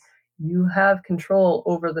it's like you have control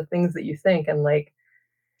over the things that you think, and like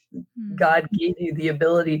God gave you the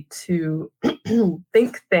ability to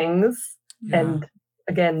think things and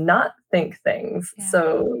again not think things.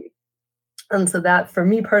 So that for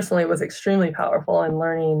me personally was extremely powerful in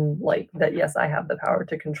learning like that, yes, I have the power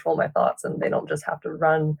to control my thoughts and they don't just have to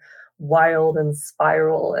run wild and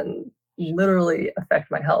spiral and literally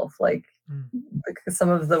affect my health. Like because some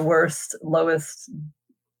of the worst, lowest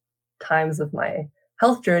times of my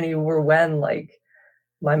health journey were when like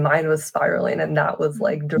my mind was spiraling, and that was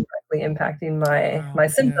like directly impacting my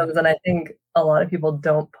symptoms. And I think a lot of people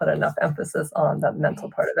don't put enough emphasis on the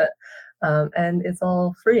mental part of it. And it's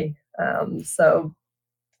all free. So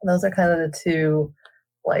those are kind of the two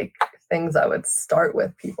like things I would start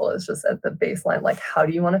with people is just at the baseline, like how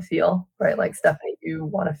do you want to feel, right? Like Stephanie, you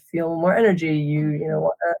want to feel more energy, you know,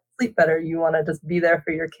 want to sleep better, you want to just be there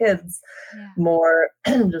for your kids more,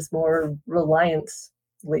 just more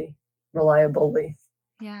reliably.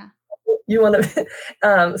 You want to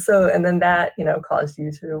so, and then that, you know, caused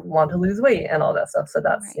you to want to lose weight and all that stuff. So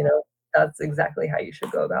that's you know, that's exactly how you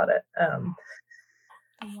should go about it.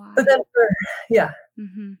 But then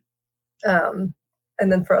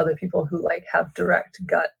and then for other people who like have direct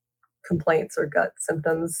gut complaints or gut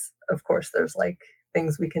symptoms, of course there's like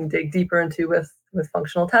things we can dig deeper into with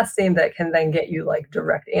functional testing that can then get you like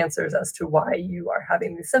direct answers as to why you are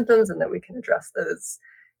having these symptoms, and then we can address those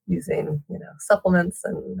using, you know, supplements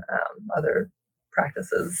and other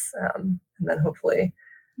practices. And then hopefully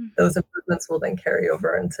those improvements will then carry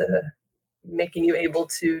over into making you able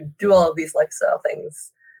to do all of these lifestyle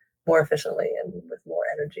things more efficiently and with more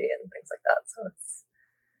energy and things like that. So it's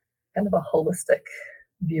kind of a holistic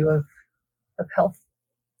view of health.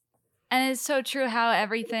 And it's so true how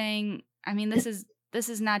everything, I mean, this is this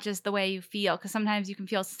is not just the way you feel, because sometimes you can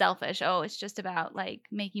feel selfish. Oh, it's just about like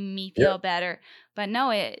making me feel better. But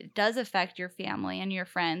no, it does affect your family and your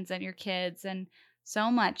friends and your kids and so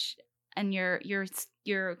much, and your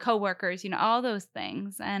coworkers, all those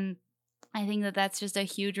things. And I think that that's just a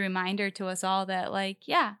huge reminder to us all that, like,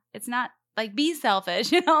 yeah, it's not like be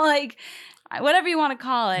selfish, like whatever you want to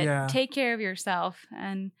call it. Yeah. Take care of yourself.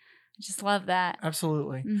 And I just love that.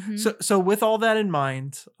 Absolutely. Mm-hmm. So with all that in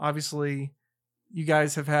mind, obviously you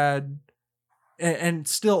guys have had and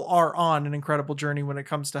still are on an incredible journey when it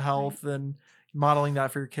comes to health and modeling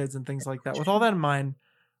that for your kids and things like that. With all that in mind,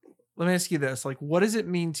 let me ask you this. Like, what does it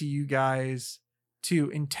mean to you guys to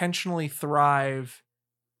intentionally thrive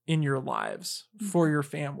in your lives, for your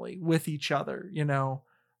family, with each other,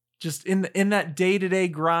 just in that day-to-day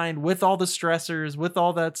grind with all the stressors, with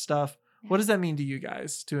all that stuff? What does that mean to you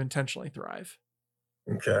guys to intentionally thrive?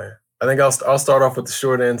 Okay. I think I'll start off with the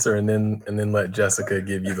short answer and then let Jessica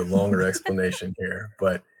give you the longer explanation here.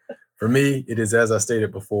 But for me, it is, as I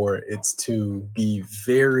stated before, it's to be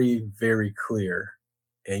very, very clear.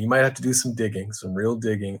 And you might have to do some digging, some real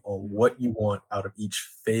digging on what you want out of each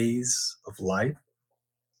phase of life.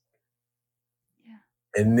 Yeah.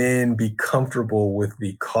 And then be comfortable with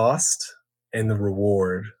the cost and the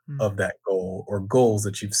reward of that goal or goals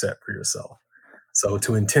that you've set for yourself. So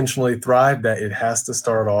to intentionally thrive, that it has to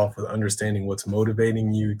start off with understanding what's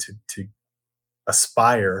motivating you to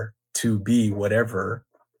aspire to be whatever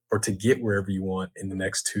or to get wherever you want in the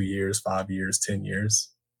next 2 years, 5 years, 10 years,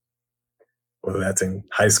 whether that's in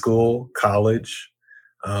high school, college,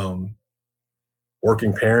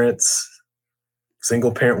 working parents,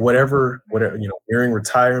 single parent, whatever, nearing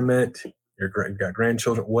retirement, you've got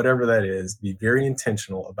grandchildren, whatever that is, be very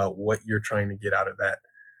intentional about what you're trying to get out of that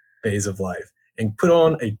phase of life. And put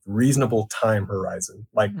on a reasonable time horizon,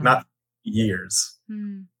 like not years,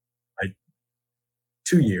 like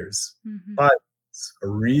 2 years, 5 years, a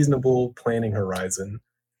reasonable planning horizon,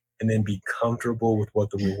 and then be comfortable with what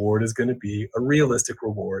the reward is going to be, a realistic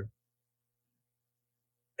reward,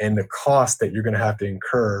 and the cost that you're going to have to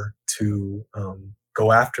incur to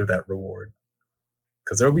go after that reward.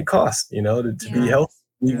 Because there will be costs, to be healthy.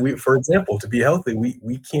 We, for example, to be healthy,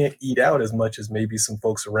 we can't eat out as much as maybe some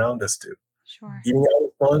folks around us do. Sure. Eating out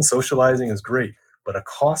is fun, socializing is great, but a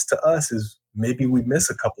cost to us is maybe we miss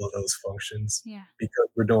a couple of those functions because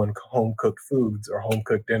we're doing home cooked foods or home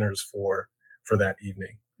cooked dinners for that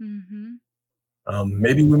evening.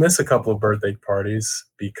 Maybe we miss a couple of birthday parties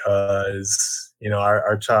because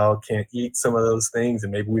our child can't eat some of those things,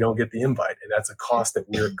 and maybe we don't get the invite, and that's a cost that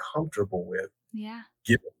we're comfortable with. Yeah,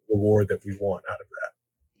 given the reward that we want out of that.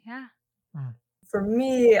 Yeah. For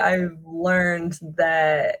me, I've learned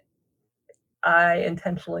that I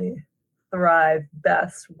intentionally thrive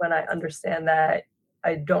best when I understand that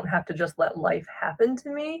I don't have to just let life happen to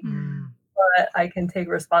me, but I can take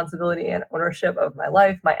responsibility and ownership of my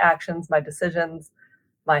life, my actions, my decisions,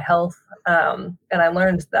 my health. And I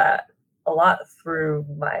learned that a lot through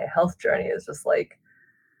my health journey is just like,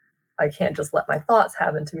 I can't just let my thoughts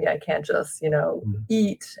happen to me. I can't just,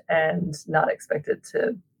 eat and not expect it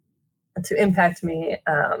to impact me.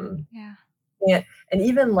 And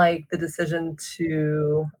even like the decision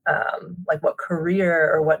to like what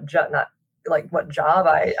career or what job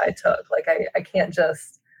I took. Like I can't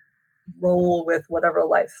just roll with whatever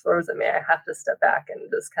life throws at me. I have to step back and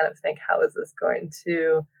just kind of think, how is this going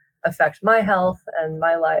to affect my health and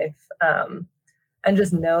my life? And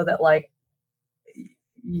just know that like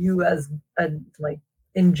you as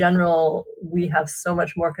in general, we have so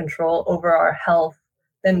much more control over our health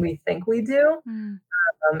than we think we do.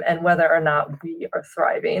 And whether or not we are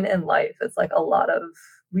thriving in life, it's like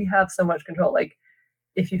we have so much control. Like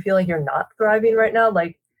if you feel like you're not thriving right now,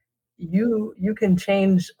 like you can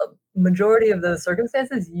change a majority of those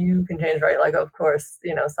circumstances. You can change, right? Like, of course,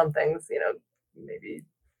 some things, maybe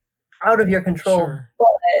out of your control, sure. But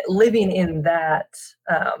living in that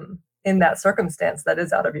circumstance that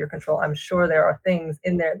is out of your control, I'm sure there are things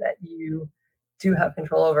in there that you do have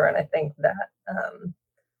control over. And I think that,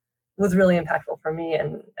 was really impactful for me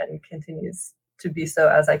and continues to be so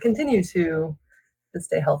as I continue to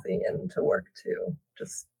stay healthy and to work to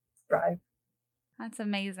just thrive. That's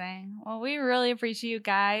amazing. Well, we really appreciate you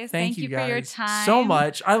guys. Thank you guys for your time. So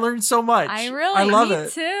much. I learned so much. I love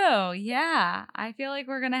it too. Yeah. I feel like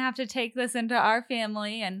we're going to have to take this into our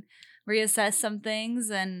family and reassess some things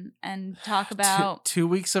and talk about 2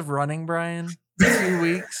 weeks of running, Brian. 2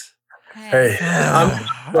 weeks. Hey,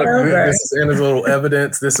 this is anecdotal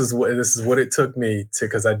evidence. This is what it took me to,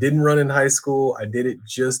 because I didn't run in high school. I did it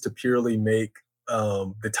just to purely make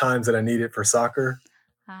the times that I needed for soccer.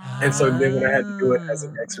 And so then when I had to do it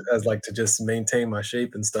as like to just maintain my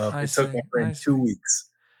shape and stuff, it took my friend 2 weeks.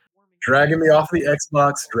 Dragging me off the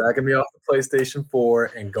Xbox, dragging me off the PlayStation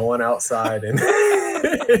 4, and going outside and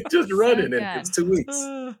just running. And it's 2 weeks.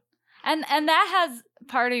 And that has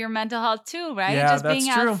part of your mental health too, right? Yeah, just being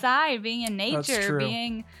outside, being in nature,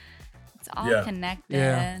 it's all connected.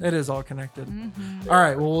 Yeah, it is all connected. All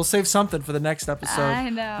right, well, we'll save something for the next episode. I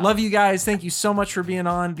know. Love you guys. Thank you so much for being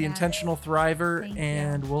on The Intentional Thriver,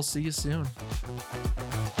 and we'll see you soon.